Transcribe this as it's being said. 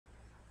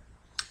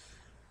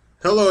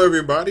Hello,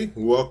 everybody.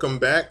 Welcome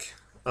back.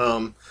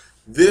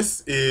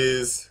 This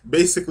is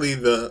basically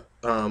the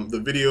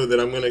video that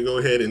I'm going to go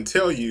ahead and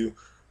tell you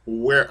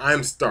where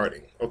I'm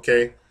starting.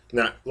 Okay.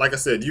 Now, like I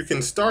said, you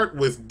can start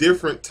with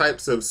different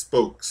types of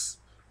spokes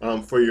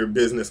for your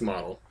business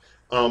model.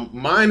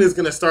 Mine is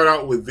going to start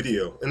out with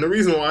video, and the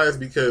reason why is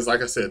because,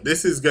 like I said,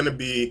 this is going to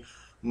be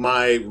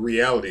my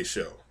reality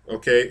show.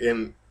 Okay,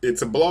 and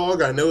it's a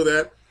blog. I know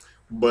that,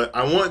 but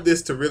I want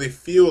this to really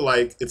feel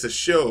like it's a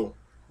show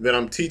that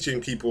I'm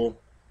teaching people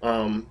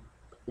um,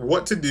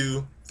 what to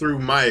do through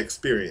my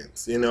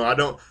experience.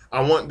 I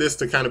want this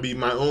to kind of be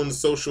my own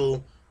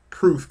social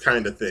proof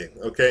kind of thing.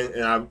 Okay,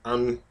 and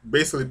I'm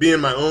basically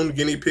being my own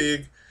guinea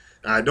pig.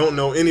 I don't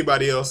know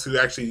anybody else who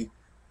actually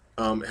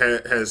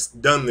has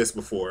done this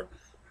before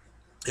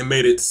and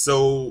made it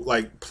so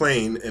like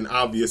plain and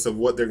obvious of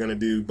what they're going to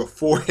do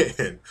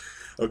beforehand.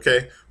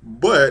 Okay,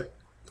 but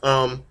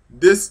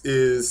this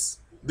is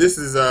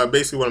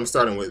basically what I'm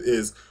starting with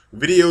is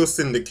video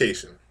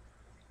syndication.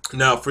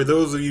 Now, for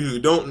those of you who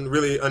don't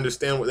really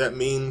understand what that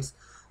means,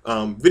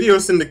 video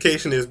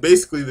syndication is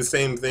basically the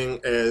same thing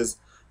as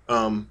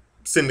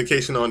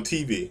syndication on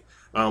TV.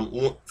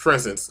 For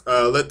instance,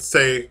 let's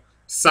say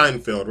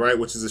Seinfeld, right,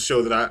 which is a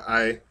show that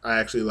I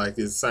actually like,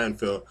 is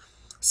Seinfeld.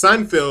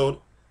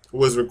 Seinfeld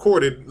was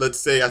recorded, let's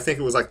say, I think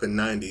it was like the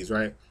 90s,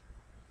 right?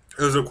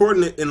 It was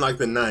recorded in like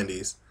the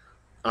 90s,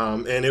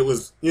 and it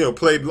was,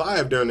 played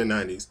live during the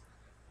 90s.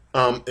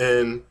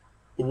 And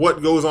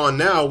what goes on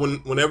now,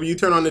 whenever you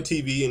turn on the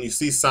TV and you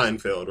see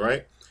Seinfeld,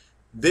 right?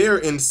 They're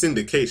in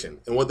syndication,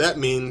 and what that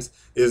means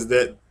is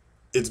that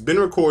it's been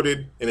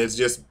recorded and it's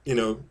just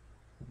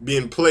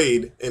being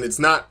played, and it's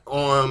not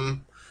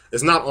on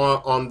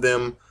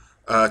them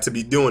to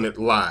be doing it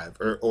live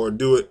or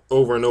do it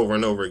over and over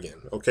and over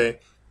again. Okay,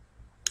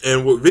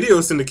 and with video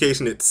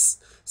syndication, it's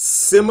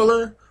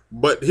similar,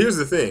 but here's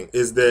the thing: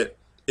 is that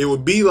it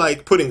would be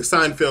like putting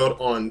Seinfeld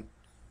on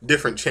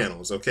different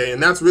channels. Okay,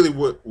 and that's really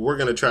what we're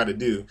gonna try to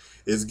do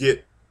is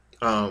get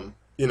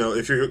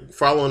if you're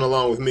following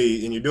along with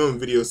me and you're doing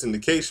video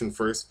syndication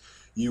first,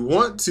 you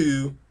want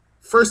to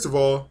first of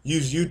all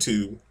use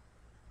YouTube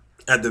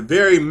at the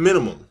very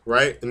minimum,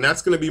 right? And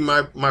that's going to be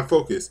my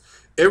focus.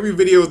 Every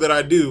video that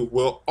I do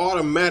will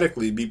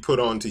automatically be put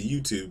onto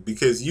YouTube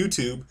because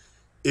YouTube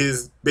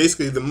is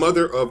basically the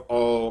mother of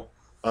all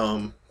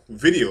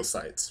video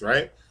sites,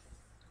 right?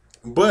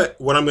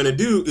 But what I'm going to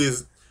do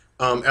is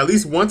at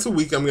least once a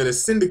week, I'm going to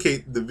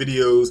syndicate the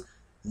videos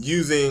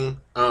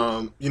using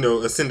a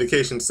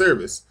syndication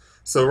service.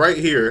 So right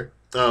here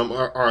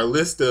are a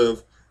list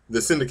of the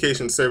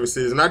syndication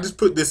services, and I just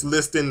put this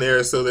list in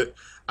there so that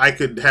I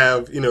could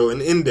have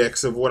an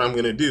index of what I'm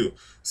going to do.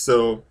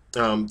 So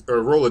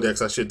or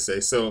Rolodex, I should say.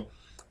 So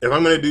if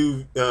I'm going to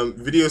do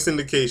video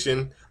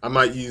syndication, I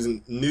might use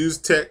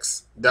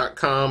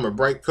newstext.com or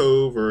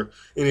Brightcove or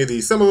any of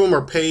these. Some of them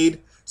are paid,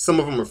 some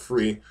of them are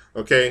free.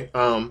 Okay,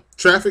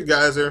 Traffic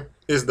Geyser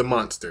is the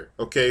monster.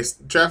 Okay,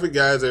 Traffic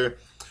Geyser,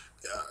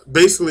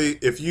 basically,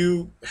 if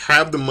you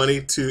have the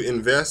money to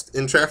invest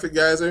in Traffic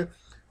Geyser,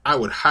 I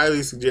would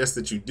highly suggest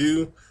that you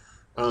do,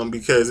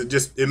 because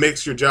it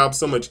makes your job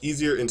so much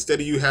easier.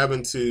 Instead of you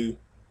having to,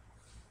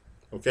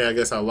 okay, I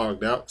guess I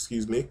logged out,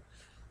 excuse me,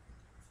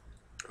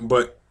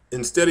 but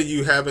instead of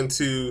you having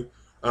to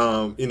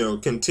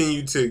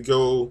continue to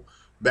go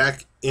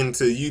back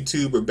into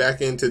YouTube or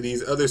back into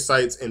these other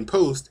sites and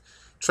post,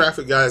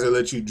 Traffic Geyser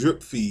lets you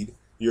drip feed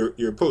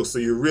your posts, so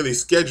you're really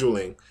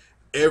scheduling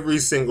every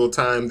single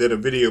time that a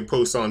video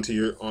posts onto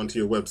your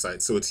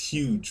website. So it's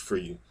huge for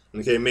you.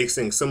 Okay, it makes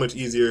things so much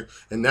easier,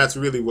 and that's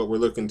really what we're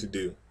looking to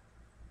do.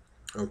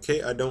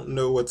 Okay, I don't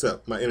know what's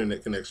up, my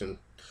internet connection.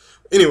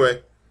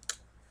 Anyway,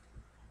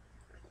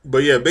 but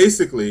yeah,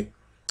 basically,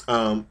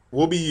 I'll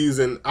be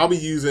using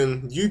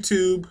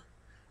YouTube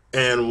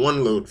and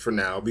OneLoad for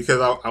now because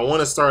I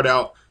want to start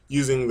out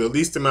using the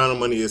least amount of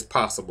money as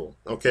possible.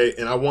 Okay,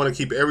 and I want to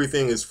keep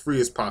everything as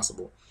free as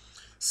possible.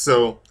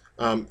 So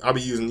I'll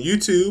be using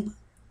YouTube,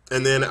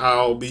 and then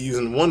I'll be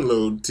using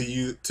OneLoad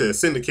to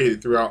syndicate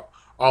it throughout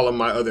all of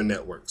my other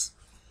networks.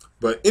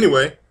 But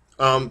anyway,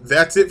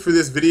 that's it for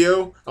this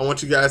video. I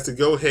want you guys to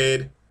go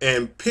ahead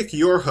and pick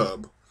your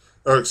hub,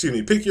 or excuse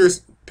me, pick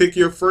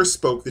your first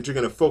spoke that you're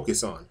going to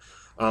focus on.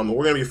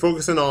 We're going to be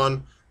focusing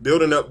on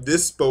building up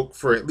this spoke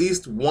for at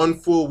least one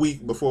full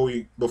week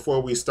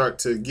before we start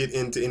to get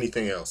into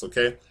anything else.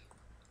 Okay,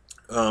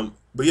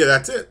 but yeah,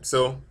 that's it.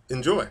 So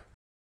enjoy.